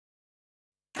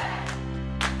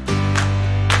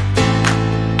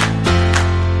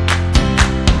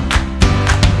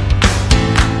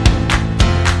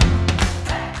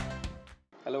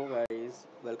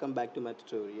Welcome back to my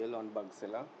tutorial on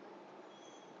Bugzilla.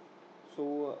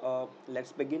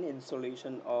 Let's begin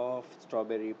installation of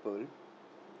Strawberry Perl.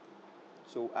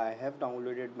 So I have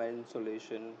downloaded my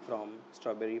installation from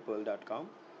strawberrypearl.com.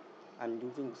 I'm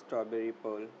using Strawberry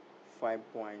Perl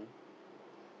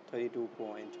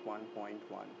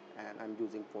 5.32.1.1 and I'm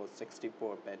using for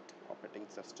 64-bit operating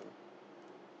system.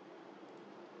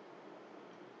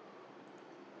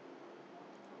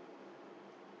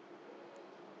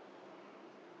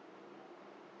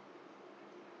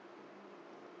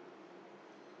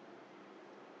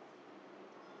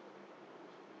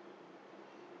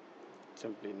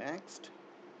 Simply next,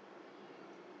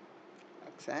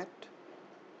 accept,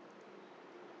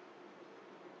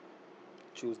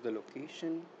 choose the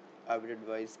location. I would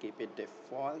advise keep it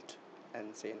default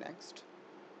and say next.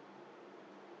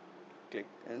 Click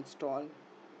install.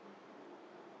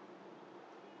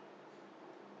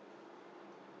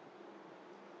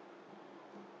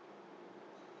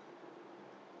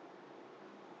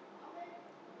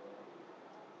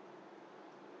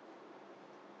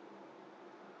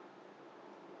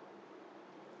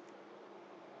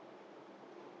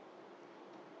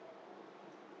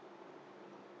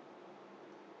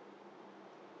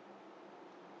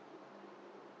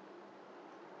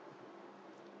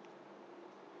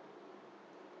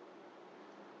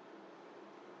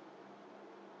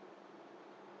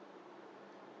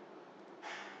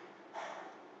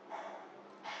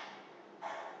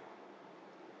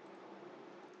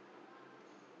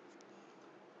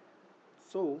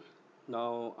 So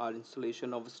now our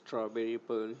installation of Strawberry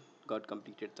Pearl got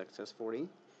completed successfully.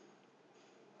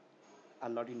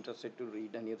 I'm not interested to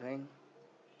read anything,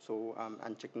 so I'm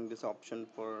unchecking this option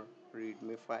for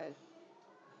readme file.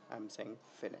 I'm saying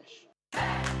finish.